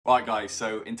Right guys,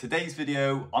 so in today's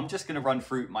video, I'm just gonna run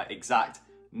through my exact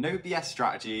no BS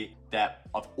strategy that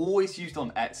I've always used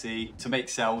on Etsy to make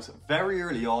sales very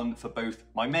early on for both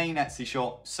my main Etsy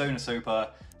shop, Sona Sopa,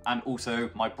 and also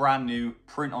my brand new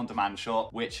print on demand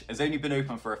shop, which has only been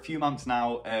open for a few months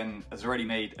now and has already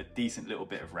made a decent little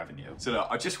bit of revenue. So look,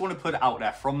 I just want to put it out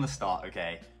there from the start,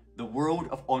 okay? The world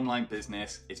of online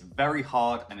business is very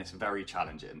hard and it's very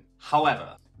challenging.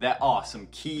 However, there are some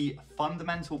key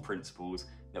fundamental principles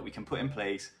that we can put in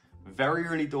place very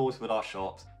early doors with our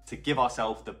shops to give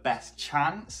ourselves the best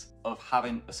chance of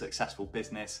having a successful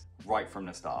business right from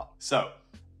the start. So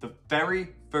the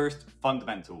very first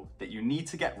fundamental that you need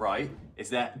to get right is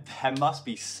that there must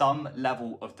be some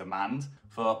level of demand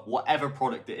for whatever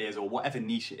product it is or whatever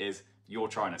niche it is you're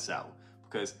trying to sell.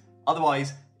 Because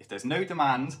otherwise, if there's no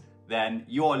demand, then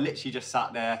you're literally just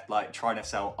sat there like trying to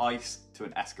sell ice to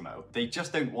an Eskimo. They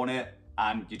just don't want it,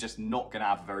 and you're just not gonna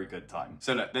have a very good time.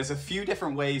 So look, there's a few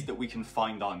different ways that we can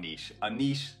find our niche, a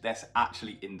niche that's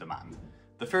actually in demand.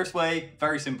 The first way,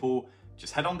 very simple,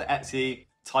 just head on to Etsy,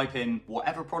 type in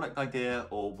whatever product idea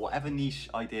or whatever niche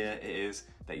idea it is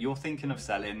that you're thinking of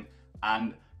selling,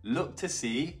 and look to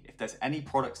see if there's any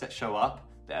products that show up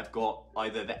that have got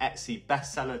either the Etsy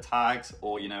bestseller tags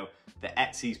or, you know, the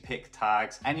Etsy's pick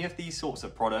tags, any of these sorts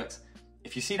of products.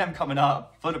 If you see them coming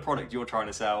up for the product you're trying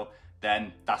to sell,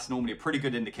 then that's normally a pretty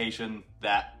good indication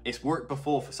that it's worked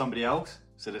before for somebody else.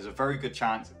 So there's a very good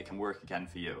chance it can work again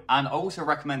for you. And I also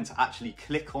recommend to actually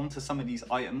click onto some of these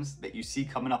items that you see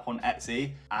coming up on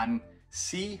Etsy and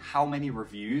see how many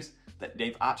reviews that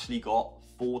they've actually got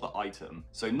for the item.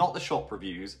 So not the shop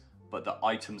reviews, but the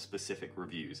item specific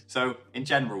reviews. So in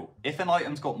general, if an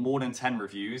item's got more than 10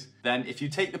 reviews, then if you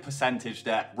take the percentage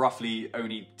that roughly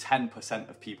only 10%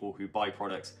 of people who buy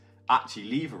products actually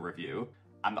leave a review,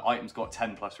 and the item's got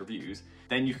 10 plus reviews,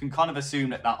 then you can kind of assume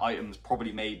that that item's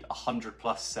probably made 100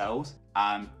 plus sales.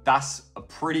 And that's a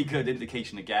pretty good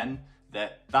indication again,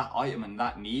 that that item and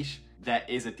that niche, there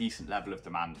is a decent level of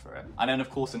demand for it. And then of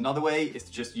course, another way is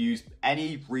to just use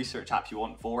any research app you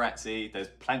want for Etsy. There's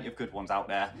plenty of good ones out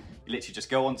there. You literally just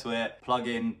go onto it, plug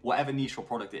in whatever niche or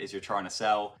product it is you're trying to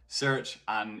sell, search,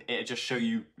 and it'll just show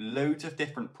you loads of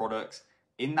different products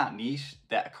in that niche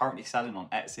that are currently selling on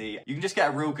Etsy. You can just get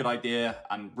a real good idea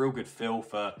and real good feel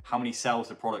for how many sales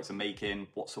the products are making,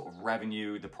 what sort of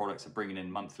revenue the products are bringing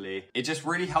in monthly. It just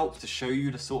really helps to show you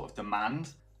the sort of demand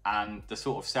and the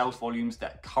sort of sales volumes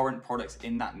that current products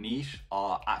in that niche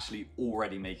are actually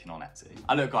already making on Etsy.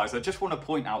 And look guys, I just want to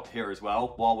point out here as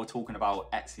well, while we're talking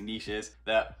about Etsy niches,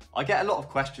 that I get a lot of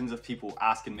questions of people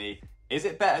asking me, is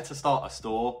it better to start a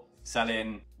store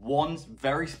selling one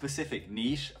very specific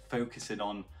niche, focusing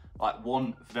on like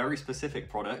one very specific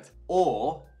product,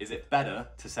 or is it better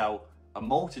to sell a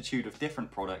multitude of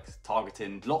different products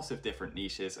targeting lots of different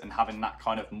niches and having that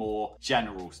kind of more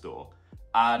general store?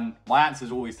 And my answer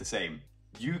is always the same.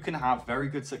 You can have very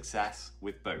good success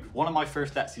with both. One of my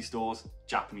first Etsy stores,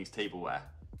 Japanese tableware,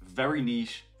 very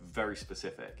niche, very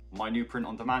specific. My new print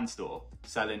on demand store,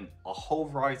 selling a whole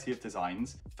variety of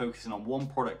designs, focusing on one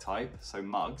product type, so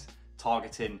mugs,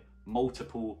 targeting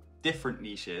multiple different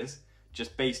niches,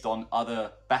 just based on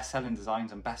other best-selling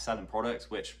designs and best-selling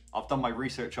products, which I've done my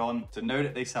research on to know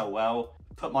that they sell well,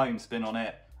 put my own spin on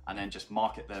it, and then just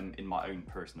market them in my own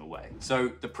personal way.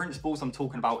 So the principles I'm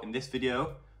talking about in this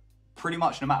video, pretty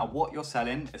much no matter what you're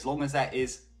selling, as long as there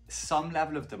is some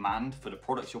level of demand for the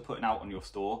products you're putting out on your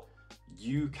store,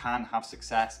 you can have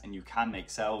success and you can make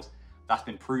sales. That's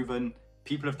been proven.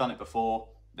 People have done it before.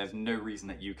 There's no reason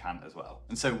that you can't as well.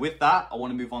 And so with that, I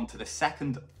want to move on to the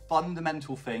second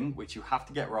fundamental thing, which you have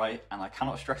to get right. And I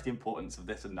cannot stress the importance of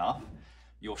this enough.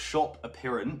 Your shop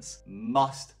appearance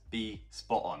must be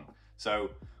spot on. So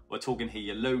we're talking here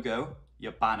your logo,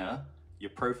 your banner,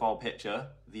 your profile picture,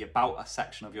 the about us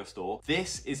section of your store.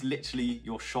 This is literally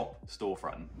your shop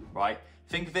storefront, right?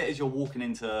 Think of it as you're walking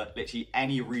into literally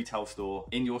any retail store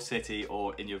in your city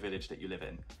or in your village that you live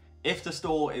in. If the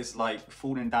store is like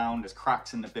falling down, there's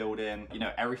cracks in the building, you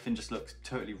know, everything just looks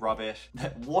totally rubbish,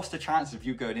 what's the chance of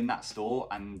you going in that store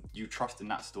and you trust in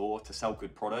that store to sell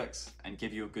good products and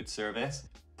give you a good service?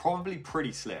 Probably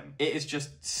pretty slim. It is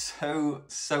just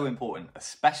so important,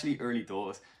 especially early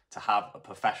doors, to have a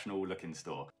professional looking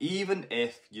store. Even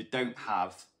if you don't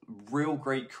have real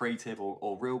great creative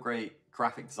or real great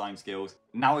graphic design skills,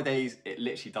 nowadays it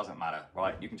literally doesn't matter,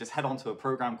 right? You can just head onto a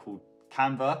program called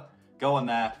Canva, go on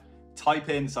there, type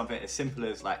in something as simple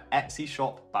as like Etsy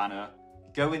shop banner,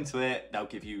 go into it, they'll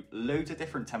give you loads of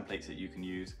different templates that you can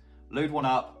use, load one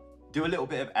up, do a little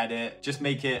bit of edit, just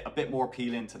make it a bit more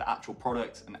appealing to the actual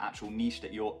product and actual niche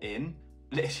that you're in.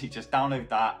 Literally just download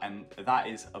that, and that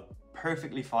is a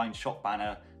perfectly fine shop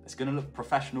banner that's gonna look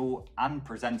professional and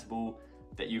presentable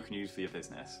that you can use for your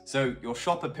business. So your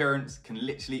shop appearance can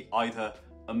literally either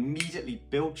immediately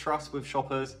build trust with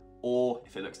shoppers, or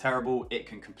if it looks terrible, it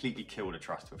can completely kill the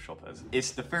trust with shoppers.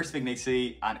 It's the first thing they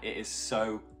see, and it is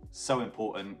so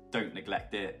important. Don't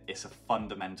neglect it. It's a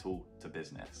fundamental to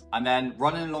business. And then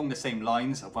running along the same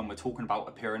lines of when we're talking about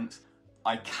appearance,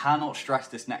 I cannot stress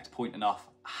this next point enough,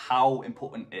 how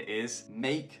important it is.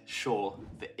 Make sure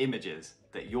the images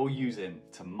that you're using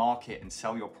to market and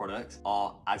sell your products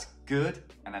are as good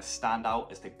and as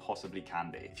standout as they possibly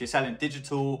can be. If you're selling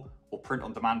digital or print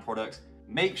on demand products,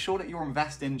 make sure that you're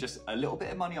investing just a little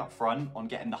bit of money up front on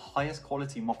getting the highest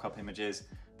quality mock-up images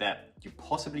that you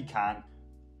possibly can.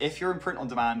 If you're in print on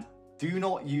demand, do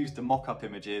not use the mock-up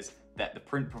images that the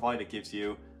print provider gives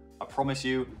you. I promise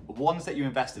you, the ones that you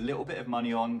invest a little bit of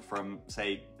money on from,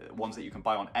 say, ones that you can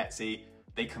buy on Etsy,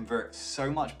 they convert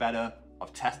so much better.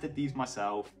 I've tested these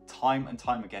myself. Time and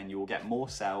time again, you will get more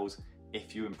sales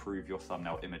if you improve your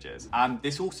thumbnail images. And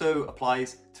this also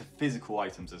applies to physical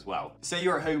items as well. Say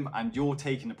you're at home and you're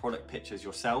taking the product pictures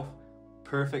yourself.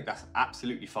 Perfect, that's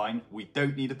absolutely fine. We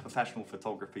don't need a professional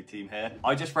photography team here.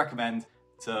 I just recommend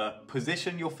to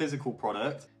position your physical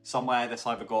product somewhere that's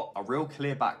either got a real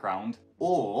clear background,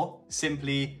 or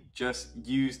simply just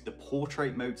use the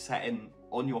portrait mode setting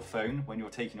on your phone when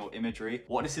you're taking your imagery.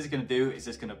 What this is gonna do is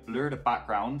it's gonna blur the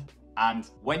background, and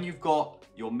when you've got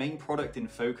your main product in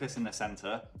focus in the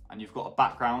center and you've got a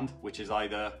background which is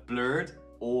either blurred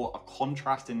or a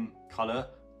contrasting color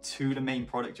to the main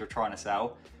product you're trying to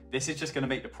sell, this is just gonna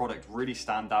make the product really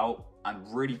stand out and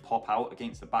really pop out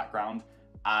against the background.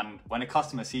 And when a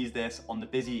customer sees this on the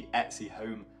busy Etsy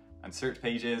home and search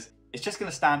pages, it's just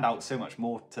gonna stand out so much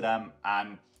more to them,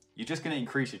 and you're just gonna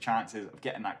increase your chances of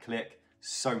getting that click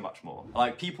so much more.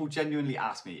 Like, people genuinely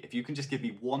ask me, if you can just give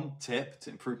me one tip to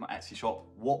improve my Etsy shop,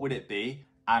 what would it be?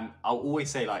 And I'll always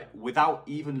say, like, without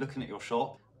even looking at your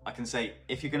shop, I can say,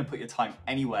 if you're gonna put your time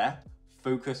anywhere,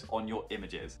 focus on your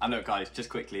images. And look guys, just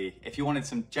quickly, if you wanted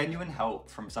some genuine help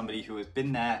from somebody who has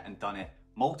been there and done it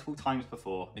multiple times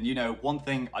before, and you know, one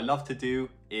thing I love to do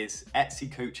is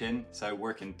Etsy coaching, so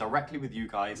working directly with you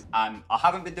guys. And I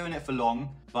haven't been doing it for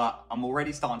long, but I'm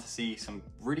already starting to see some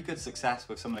really good success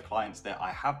with some of the clients that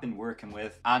I have been working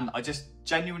with. And I just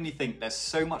genuinely think there's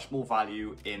so much more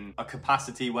value in a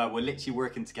capacity where we're literally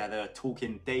working together,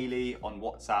 talking daily on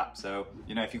WhatsApp. So,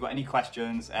 you know, if you've got any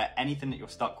questions, anything that you're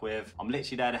stuck with, I'm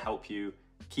literally there to help you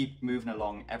keep moving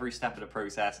along every step of the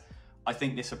process. I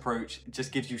think this approach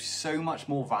just gives you so much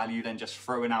more value than just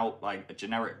throwing out like a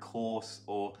generic course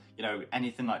or, you know,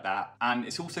 anything like that. And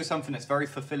it's also something that's very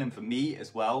fulfilling for me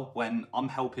as well when I'm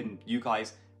helping you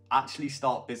guys actually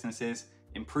start businesses,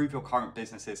 improve your current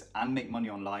businesses and make money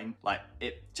online. Like,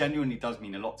 it genuinely does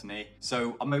mean a lot to me.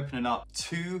 So I'm opening up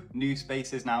 2 new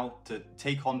spaces now to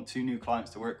take on 2 new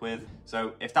clients to work with.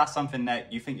 So if that's something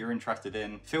that you think you're interested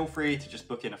in, feel free to just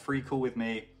book in a free call with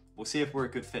me. We'll see if we're a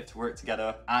good fit to work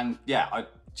together. And yeah, I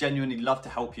genuinely love to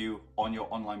help you on your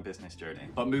online business journey.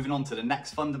 But moving on to the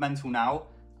next fundamental now,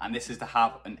 and this is to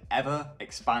have an ever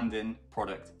expanding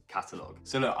product catalog.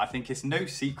 So look, I think it's no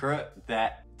secret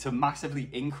that to massively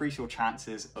increase your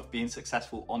chances of being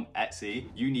successful on Etsy,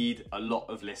 you need a lot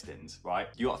of listings, right?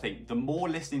 You gotta think, the more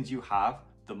listings you have,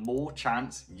 the more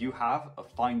chance you have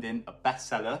of finding a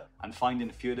bestseller and finding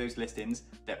a few of those listings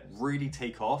that really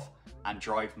take off and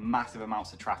drive massive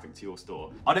amounts of traffic to your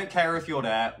store. I don't care if you're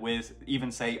there with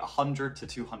even say 100 to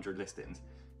 200 listings.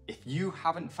 If you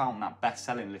haven't found that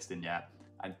best-selling listing yet,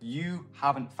 and you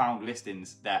haven't found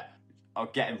listings that are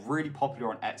getting really popular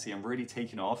on Etsy and really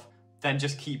taking off, then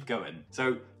just keep going.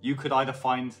 So you could either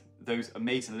find those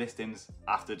amazing listings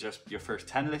after just your first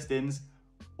 10 listings,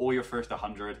 or your first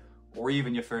 100, or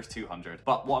even your first 200.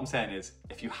 But what I'm saying is,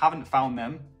 if you haven't found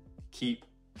them, keep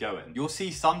going. You'll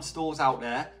see some stores out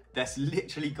there that's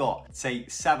literally got, say,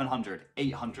 700,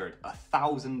 800,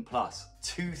 1,000 plus,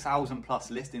 2,000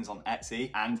 plus listings on Etsy,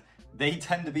 and they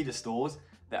tend to be the stores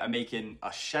that are making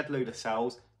a shed load of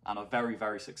sales and are very,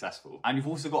 very successful. And you've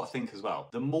also got to think as well,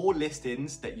 the more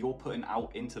listings that you're putting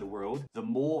out into the world, the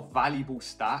more valuable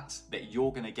stats that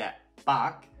you're gonna get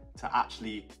back to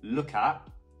actually look at,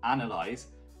 analyze,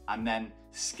 and then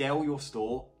scale your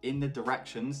store in the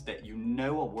directions that you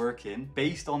know are working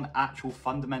based on actual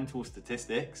fundamental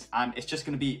statistics. And it's just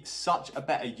going to be such a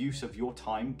better use of your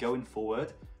time going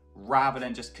forward, rather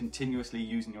than just continuously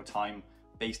using your time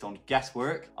based on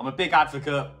guesswork. I'm a big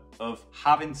advocate of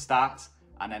having stats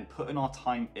and then putting our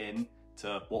time in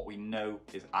to what we know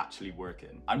is actually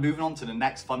working. And moving on to the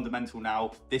next fundamental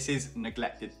now, this is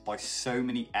neglected by so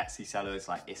many Etsy sellers,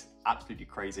 like it's absolutely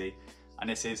crazy. and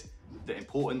this is the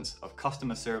importance of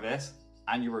customer service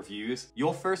and your reviews.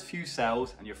 Your first few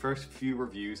sales and your first few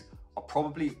reviews are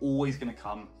probably always going to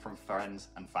come from friends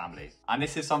and family. And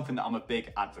this is something that I'm a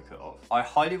big advocate of. I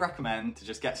highly recommend to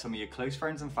just get some of your close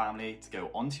friends and family to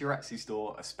go onto your Etsy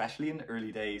store, especially in the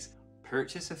early days,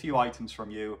 purchase a few items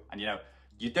from you, and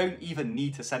you don't even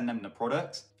need to send them the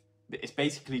products. It's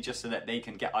basically just so that they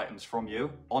can get items from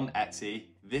you on Etsy.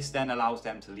 This then allows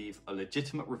them to leave a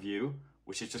legitimate review,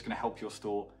 which is just going to help your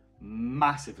store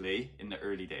massively in the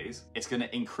early days. It's going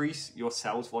to increase your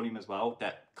sales volume as well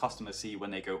that customers see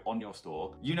when they go on your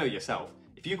store. You know yourself,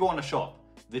 if you go on a shop,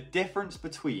 the difference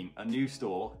between a new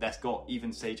store that's got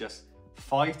even say just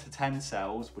 5 to 10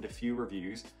 sales with a few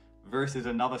reviews versus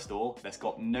another store that's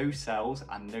got no sales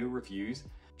and no reviews,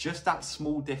 just that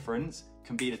small difference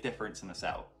can be the difference in the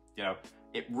sale.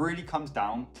 It really comes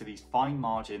down to these fine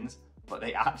margins, but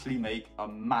they actually make a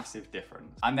massive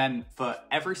difference. And then for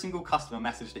every single customer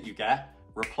message that you get,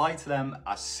 reply to them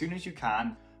as soon as you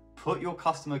can, put your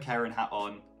customer caring hat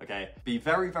on, okay? Be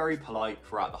very, very polite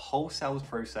throughout the whole sales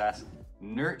process,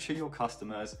 nurture your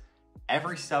customers.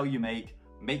 Every sale you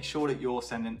make sure that you're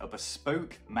sending a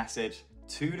bespoke message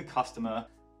to the customer,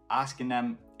 asking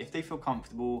them if they feel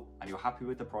comfortable and you're happy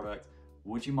with the product,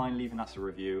 would you mind leaving us a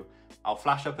review? I'll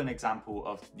flash up an example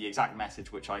of the exact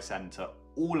message which I send to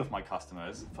all of my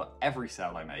customers for every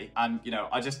sale I make. And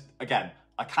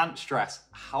I can't stress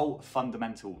how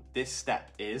fundamental this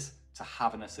step is to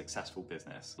having a successful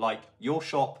business. Like, your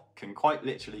shop can quite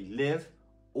literally live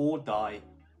or die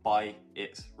by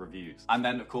its reviews. And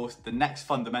then of course, the next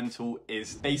fundamental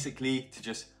is basically to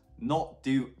just not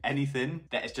do anything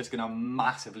that is just gonna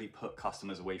massively put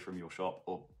customers away from your shop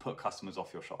or put customers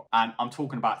off your shop. And I'm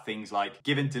talking about things like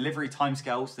giving delivery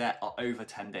timescales that are over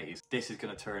 10 days. This is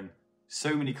gonna turn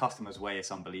so many customers away,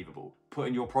 it's unbelievable.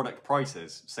 Putting your product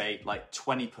prices, say like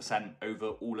 20% over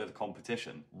all of the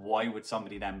competition. Why would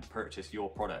somebody then purchase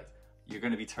your product? You're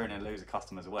gonna be turning loads of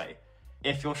customers away.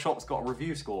 If your shop's got a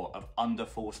review score of under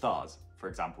 4 stars, for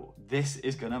example, this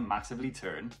is gonna massively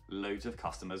turn loads of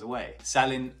customers away.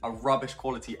 Selling a rubbish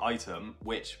quality item,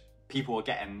 which people are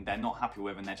getting, they're not happy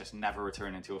with, and they're just never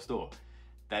returning to your store.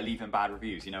 They're leaving bad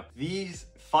reviews, These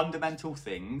fundamental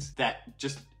things that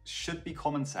just should be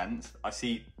common sense, I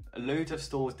see loads of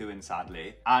stores doing,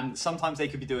 sadly, and sometimes they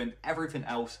could be doing everything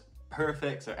else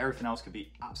perfect, so everything else could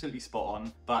be absolutely spot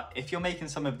on. But if you're making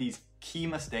some of these key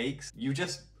mistakes, you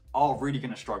just are really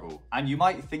gonna struggle. And you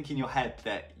might think in your head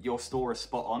that your store is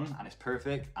spot on and it's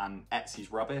perfect and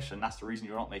Etsy's rubbish and that's the reason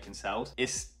you're not making sales.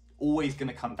 It's always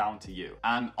gonna come down to you.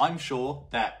 And I'm sure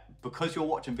that because you're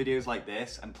watching videos like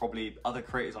this and probably other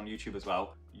creators on YouTube as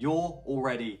well, you're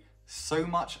already so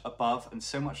much above and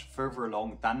so much further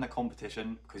along than the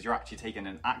competition because you're actually taking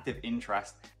an active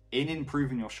interest in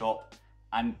improving your shop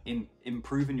and in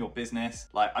improving your business.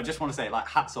 Like, I just want to say, like,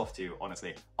 hats off to you,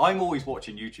 honestly. I'm always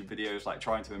watching YouTube videos, like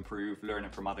trying to improve,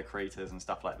 learning from other creators and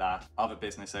stuff like that, other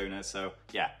business owners. So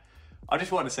yeah, I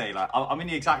just want to say, like, I'm in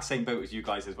the exact same boat as you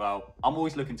guys as well. I'm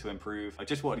always looking to improve. I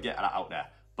just wanted to get that out there.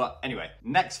 But anyway,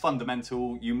 next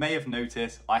fundamental, you may have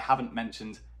noticed I haven't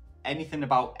mentioned anything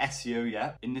about SEO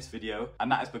yet in this video, and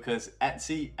that is because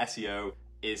Etsy SEO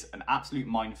is an absolute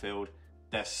minefield.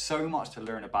 There's so much to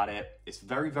learn about it. It's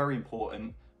very, very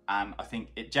important. And I think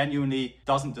it genuinely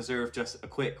doesn't deserve just a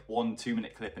quick 1-2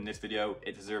 minute clip in this video.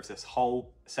 It deserves this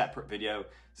whole separate video.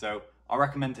 So I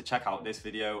recommend to check out this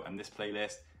video and this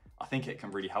playlist. I think it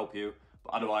can really help you.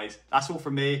 But otherwise, that's all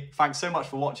from me. Thanks so much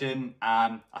for watching,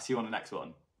 and I'll see you on the next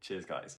one. Cheers, guys.